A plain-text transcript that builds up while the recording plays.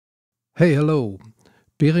Hey, hello.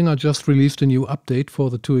 Behringer just released a new update for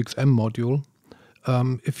the 2XM module.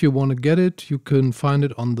 If you want to get it, you can find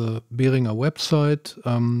it on the Behringer website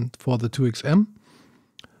for the 2XM.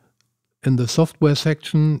 In the software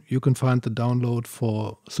section, you can find the download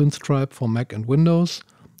for Synthstripe for Mac and Windows,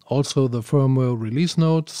 also the firmware release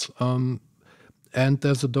notes, and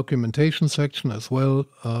there's a documentation section as well.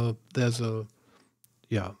 There's a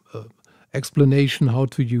explanation how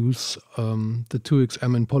to use the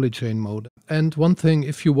 2XM in Polychain mode. And one thing,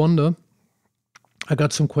 if you wonder, I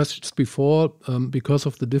got some questions before because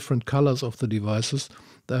of the different colors of the devices.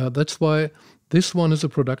 That's why this one is a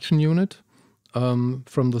production unit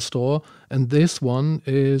from the store, and this one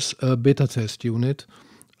is a beta test unit.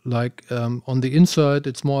 Like on the inside,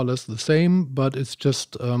 it's more or less the same, but it's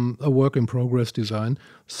just a work in progress design.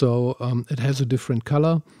 So it has a different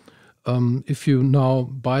color. If you now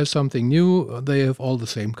buy something new, they have all the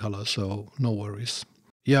same color, so no worries.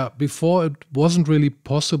 Yeah, before it wasn't really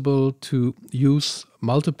possible to use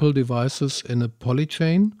multiple devices in a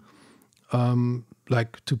polychain,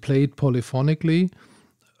 like to play it polyphonically,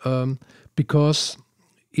 because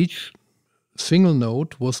each single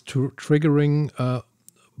node was triggering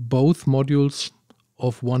both modules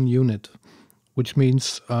of one unit, which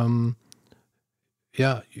means,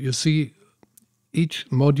 you see, each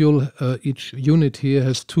module, each unit here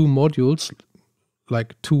has two modules,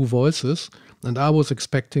 like two voices. And I was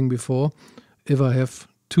expecting before, if I have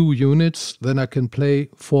two units, then I can play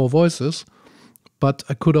four voices. But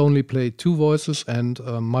I could only play two voices, and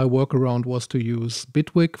my workaround was to use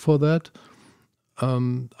Bitwig for that.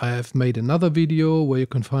 I have made another video where you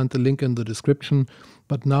can find the link in the description.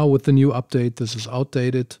 But now with the new update, this is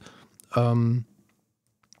outdated. I'll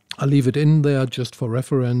leave it in there just for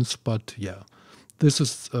reference, but yeah. This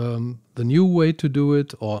is the new way to do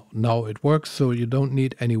it, or now it works, so you don't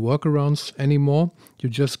need any workarounds anymore. You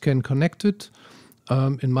just can connect it.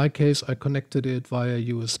 In my case, I connected it via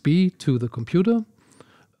USB to the computer,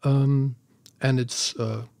 and it's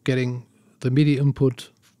getting the MIDI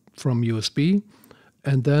input from USB.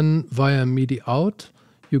 And then via MIDI out,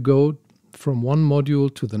 you go from one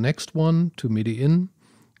module to the next one, to MIDI in,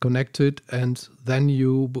 connect it, and then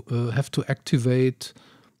you have to activate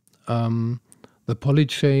the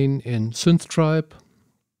Polychain in Synthstripe,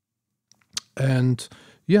 and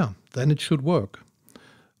yeah, then it should work.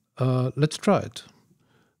 Let's try it.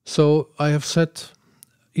 So I have set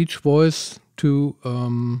each voice to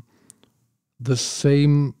the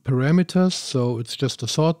same parameters, so it's just a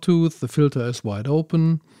sawtooth, the filter is wide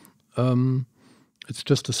open, it's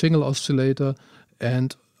just a single oscillator,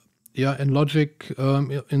 and yeah, in Logic,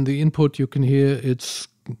 in the input you can hear it's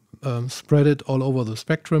spread it all over the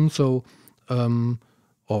spectrum, so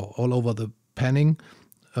or all over the panning.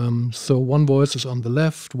 So one voice is on the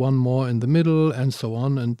left, one more in the middle, and so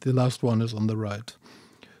on, and the last one is on the right.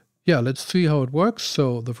 Yeah, let's see how it works.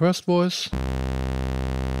 So the first voice,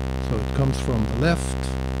 so it comes from the left.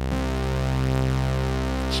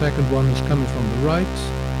 Second one is coming from the right.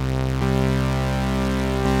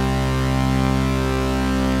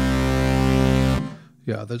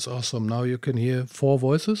 Yeah, that's awesome. Now you can hear four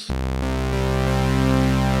voices.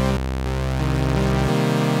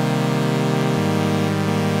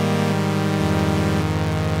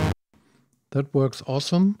 That works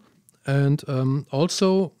awesome. And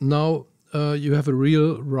also now you have a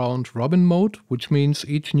real round robin mode, which means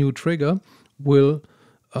each new trigger will,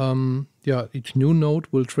 each new node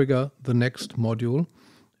will trigger the next module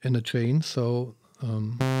in a chain. So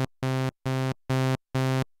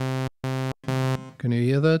can you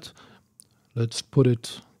hear that? Let's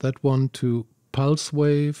put that one to pulse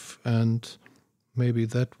wave, and maybe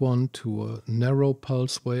that one to a narrow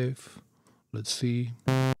pulse wave. Let's see.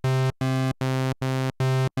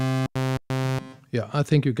 Yeah, I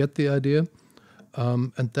think you get the idea.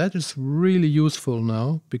 And that is really useful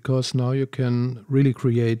now, because now you can really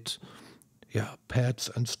create pads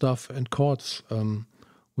and stuff and chords,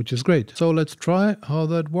 which is great. So let's try how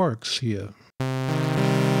that works here.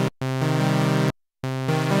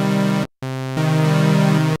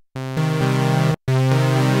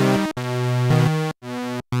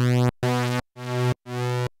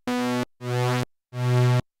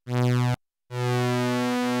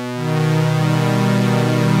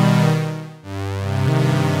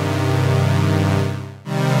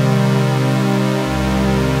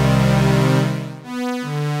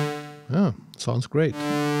 Yeah, sounds great.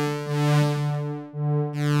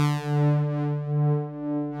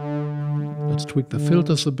 Let's tweak the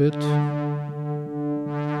filters a bit.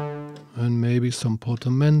 And maybe some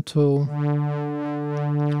portamento.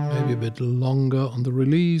 Maybe a bit longer on the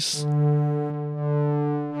release.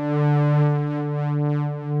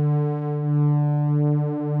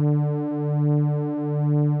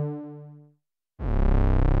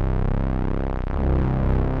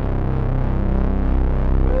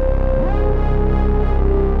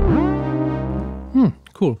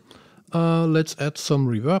 Let's add some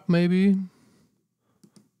reverb maybe.